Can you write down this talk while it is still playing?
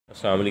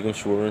Assalamu alaikum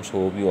students,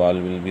 hope you all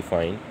will be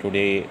fine.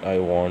 Today I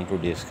want to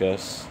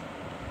discuss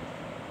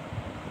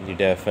the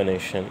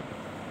definition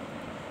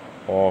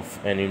of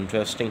an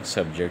interesting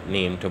subject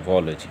named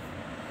topology.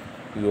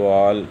 You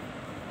all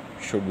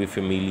should be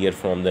familiar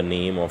from the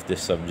name of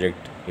this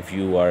subject if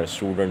you are a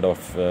student of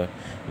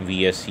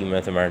VSc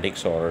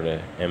mathematics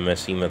or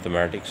MSc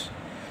mathematics.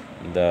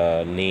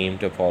 The name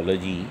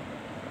topology,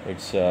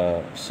 it's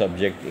a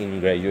subject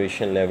in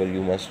graduation level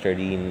you must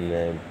study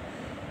in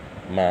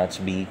Maths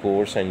B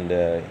course, and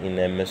in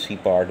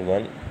MSc Part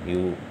 1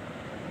 you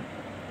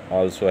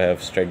also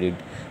have studied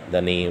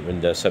the name in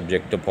the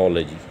subject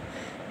topology.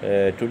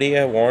 Today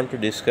I want to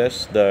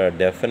discuss the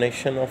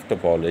definition of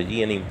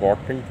topology, an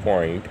important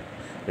point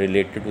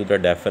related to the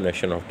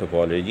definition of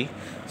topology.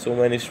 So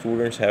many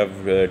students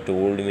have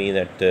told me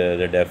that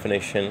the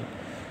definition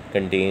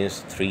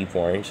contains 3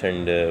 points,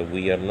 and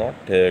we are not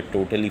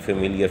totally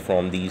familiar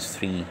from these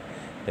 3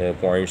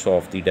 points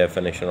of the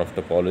definition of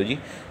topology.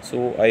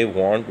 So I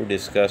want to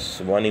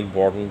discuss one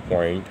important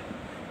point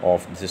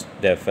of this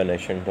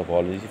definition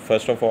topology.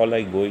 First of all,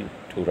 I go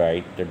to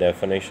write the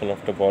definition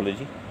of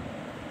topology.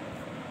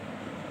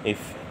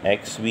 If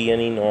X be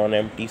any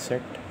non-empty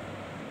set,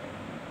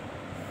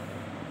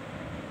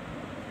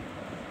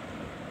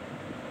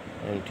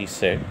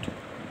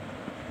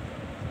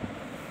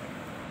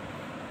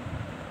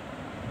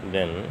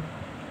 then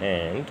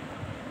and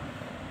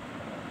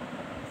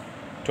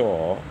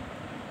tau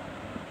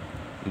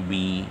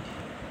be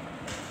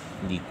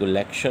the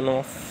collection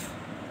of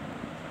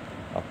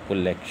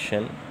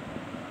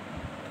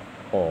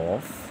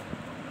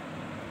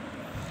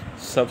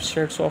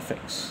subsets of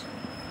X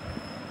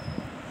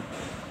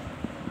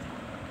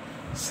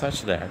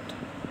such that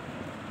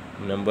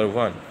number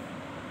 1,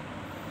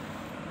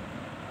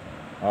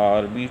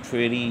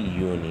 arbitrary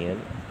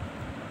union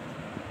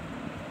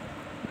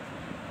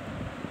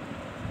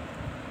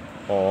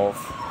of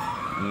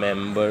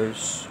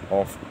members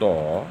of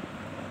tau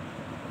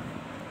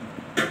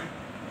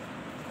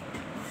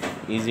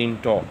is in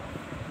tau.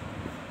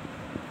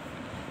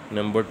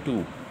 Number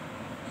 2,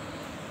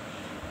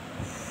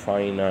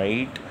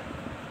 finite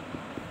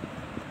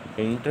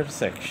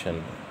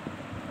intersection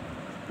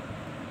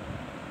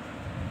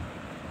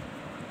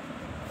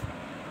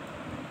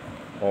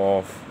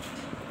of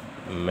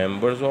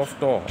members of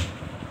tau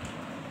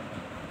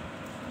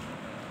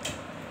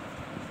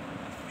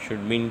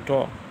should be in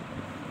tau.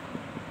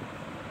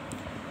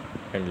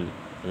 And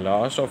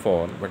last of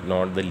all but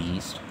not the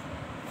least,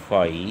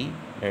 phi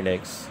and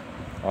X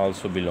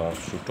also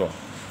belongs to tau.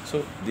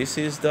 So this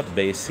is the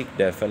basic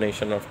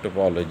definition of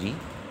topology,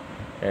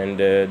 and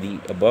the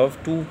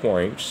above 2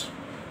 points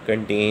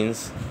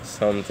contains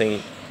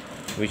something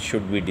which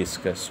should be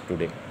discussed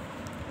today.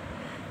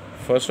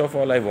 First of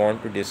all, I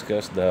want to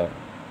discuss the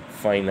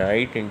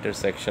finite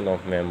intersection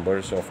of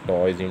members of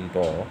tau is in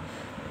tau.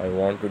 I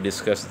want to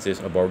discuss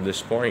about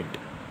this point.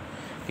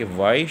 Okay,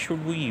 why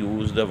should we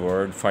use the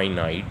word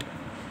finite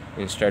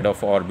instead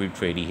of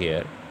arbitrary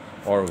here,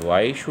 or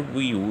why should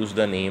we use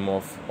the name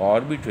of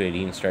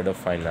arbitrary instead of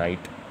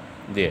finite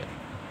there?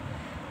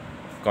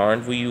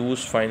 Can't we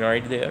use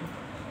finite there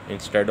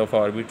instead of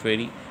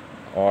arbitrary,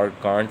 or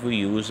can't we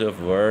use a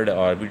word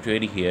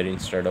arbitrary here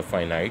instead of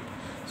finite?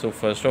 So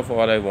first of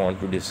all, I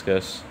want to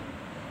discuss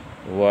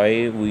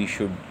why we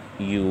should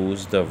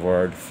use the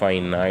word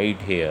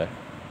finite here.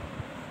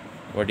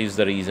 What is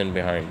the reason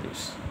behind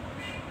this?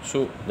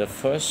 So the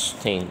first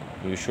thing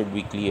you should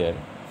be clear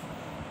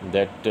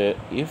that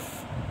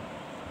if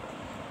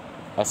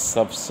a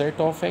subset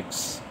of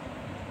X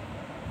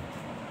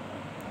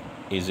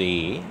is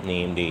A,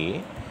 named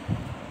A,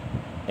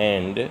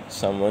 and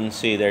someone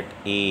say that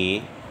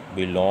A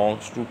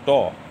belongs to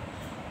tau,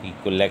 the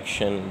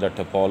collection, the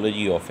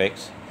topology of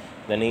X,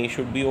 then A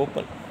should be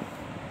open.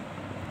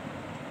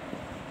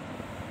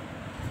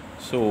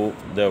 So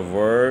the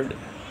word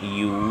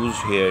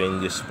used here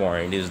in this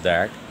point is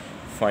that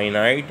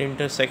finite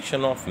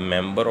intersection of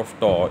member of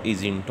tau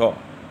is in tau.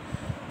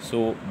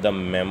 So the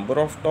member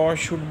of tau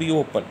should be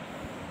open,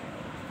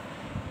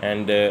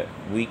 and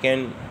we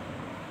can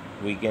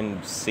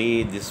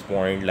say this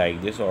point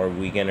like this, or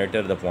we can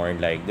utter the point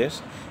like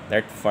this,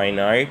 that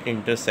finite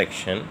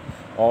intersection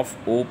of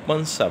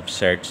open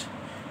subsets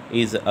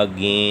is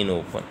again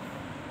open.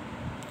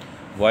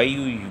 Why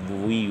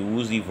we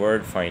use the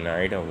word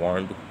finite? I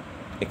want to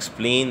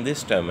explain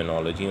this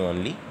terminology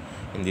only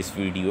in this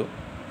video.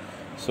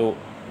 So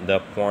the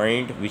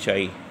point which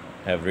I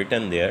have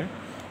written there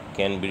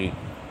can be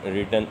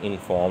written in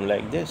form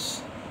like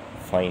this: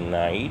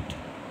 finite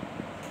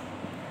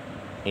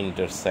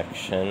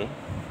intersection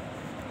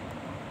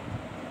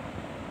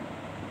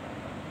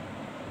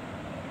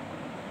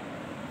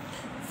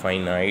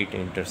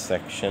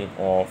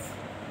of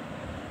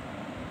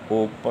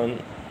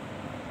open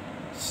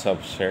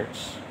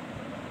subsets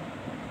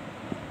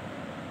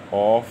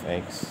of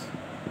X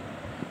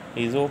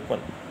is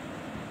open.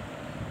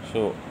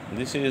 So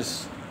this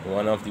is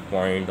one of the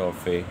point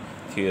of a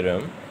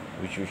theorem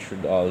which you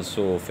should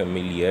also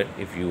familiar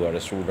if you are a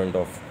student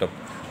of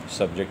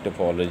subject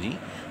topology.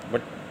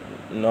 But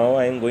now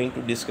I am going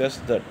to discuss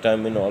the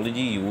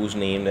terminology used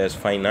named as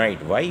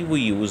finite. Why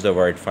we use the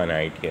word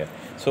finite here?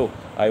 So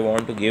I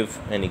want to give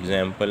an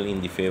example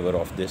in the favor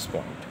of this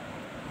point.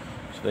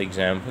 So the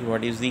example,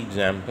 what is the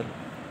example?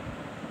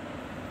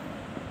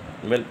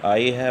 Well,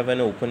 I have an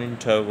open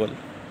interval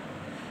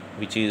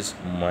which is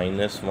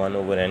minus 1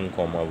 over n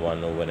comma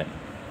 1 over n,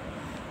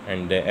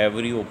 and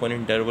every open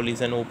interval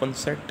is an open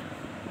set.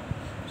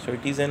 So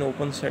it is an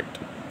open set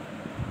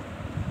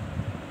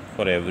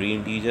for every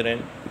integer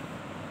n.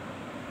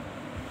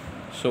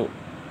 So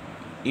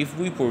if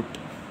we put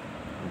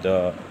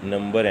the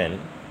number n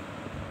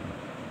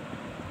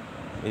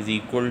is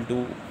equal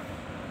to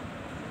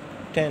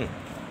 10,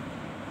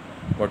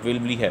 what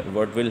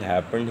will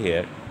happen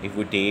here? If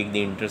we take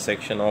the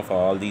intersection of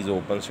all these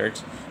open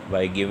sets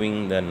by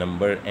giving the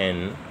number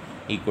n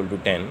equal to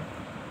 10,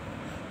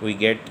 we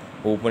get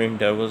open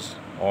intervals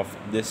of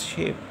this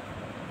shape,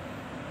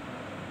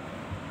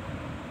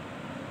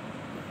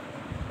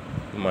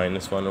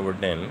 minus 1 over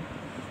 10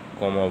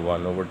 comma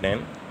 1 over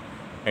 10.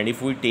 And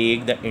if we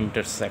take the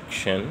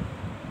intersection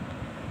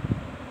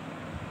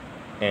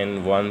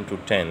n 1 to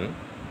 10,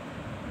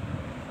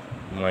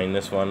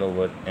 minus 1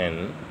 over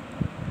n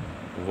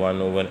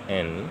 1 over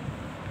n,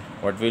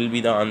 what will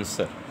be the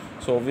answer?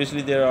 So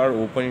obviously there are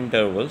open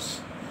intervals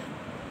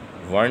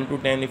 1 to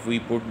 10. If we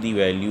put the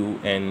value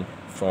n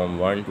from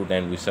 1 to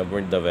 10, we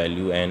submit the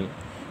value n,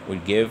 we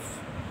give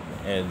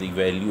the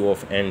value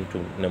of n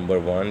to number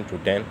 1 to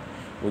 10,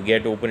 we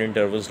get open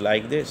intervals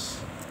like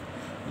this: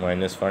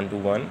 minus 1 to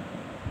 1,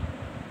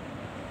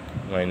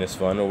 minus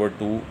 1 over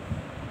 2,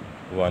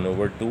 1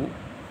 over 2,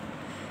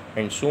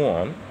 and so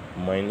on,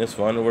 minus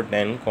 1 over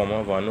 10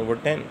 comma 1 over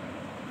 10.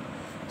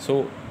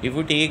 So if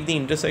we take the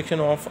intersection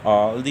of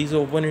all these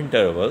open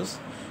intervals,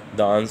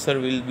 the answer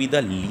will be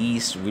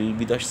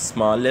the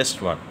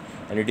smallest one,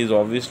 and it is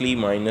obviously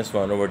minus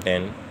 1 over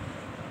 10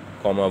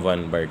 comma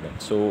 1 by 10.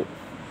 So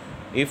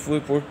if we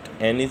put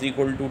n is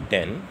equal to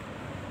 10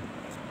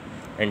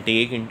 and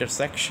take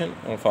intersection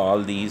of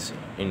all these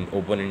in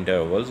open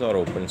intervals or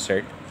open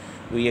set,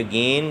 we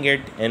again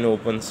get an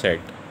open set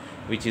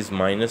which is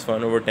minus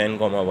 1 over 10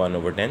 comma 1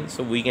 over 10.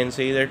 So we can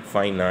say that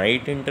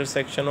finite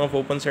intersection of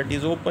open set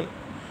is open,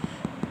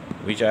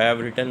 which I have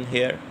written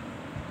here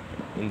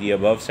in the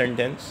above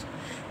sentence.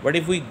 But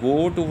if we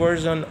go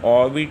towards an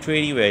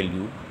arbitrary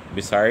value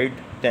beside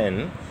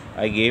 10,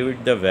 I gave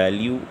it the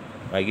value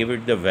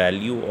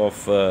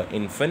of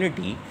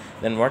infinity,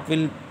 then what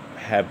will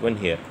happen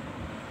here?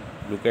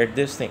 Look at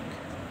this thing,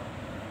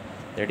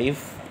 that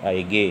if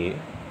I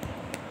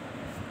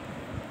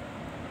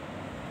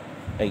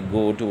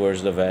go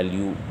towards the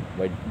value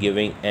by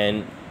giving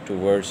n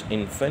towards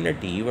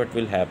infinity, what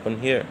will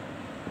happen here?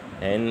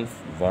 N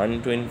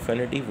 1 to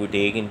infinity, if we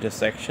take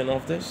intersection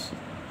of this,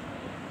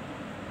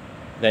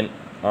 then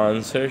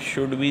answer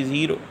should be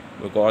 0,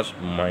 because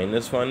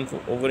minus 1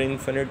 over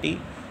infinity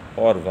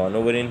or 1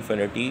 over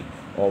infinity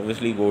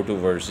obviously go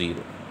towards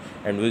 0,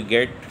 and we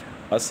get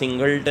a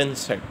singleton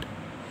set.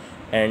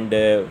 And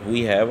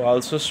we have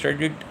also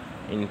studied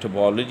in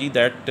topology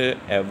that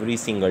every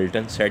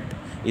singleton set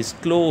is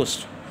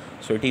closed.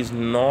 So it is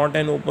not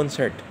an open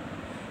set,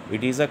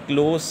 it is a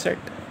closed set,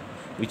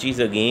 which is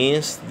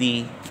against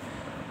the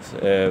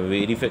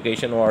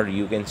verification, or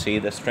you can say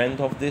the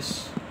strength of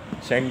this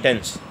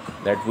sentence,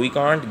 that we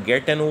can't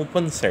get an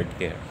open set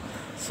here.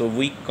 So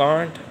we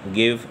can't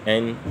give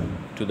n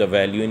to the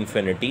value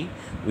infinity,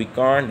 we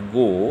can't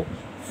go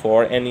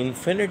for an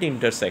infinite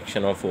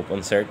intersection of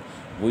open set.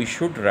 We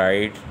should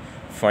write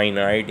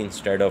finite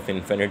instead of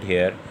infinite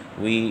here.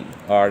 We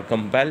are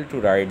compelled to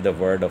write the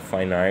word of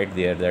finite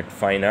there, that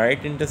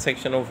finite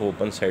intersection of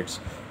open sets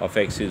of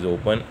x is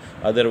open,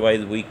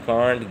 otherwise we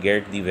can't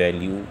get the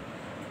value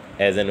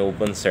as an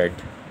open set.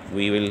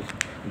 We will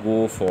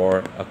go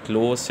for a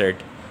closed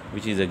set,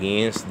 which is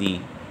against the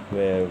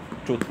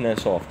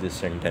truthness of this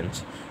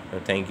sentence.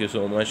 Thank you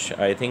so much.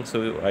 I think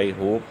so. I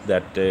hope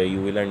that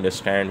you will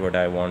understand what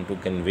I want to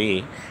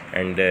convey,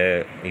 and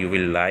you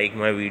will like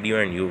my video,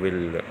 and you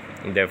will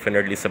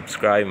definitely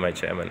subscribe my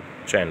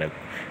channel.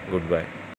 Goodbye.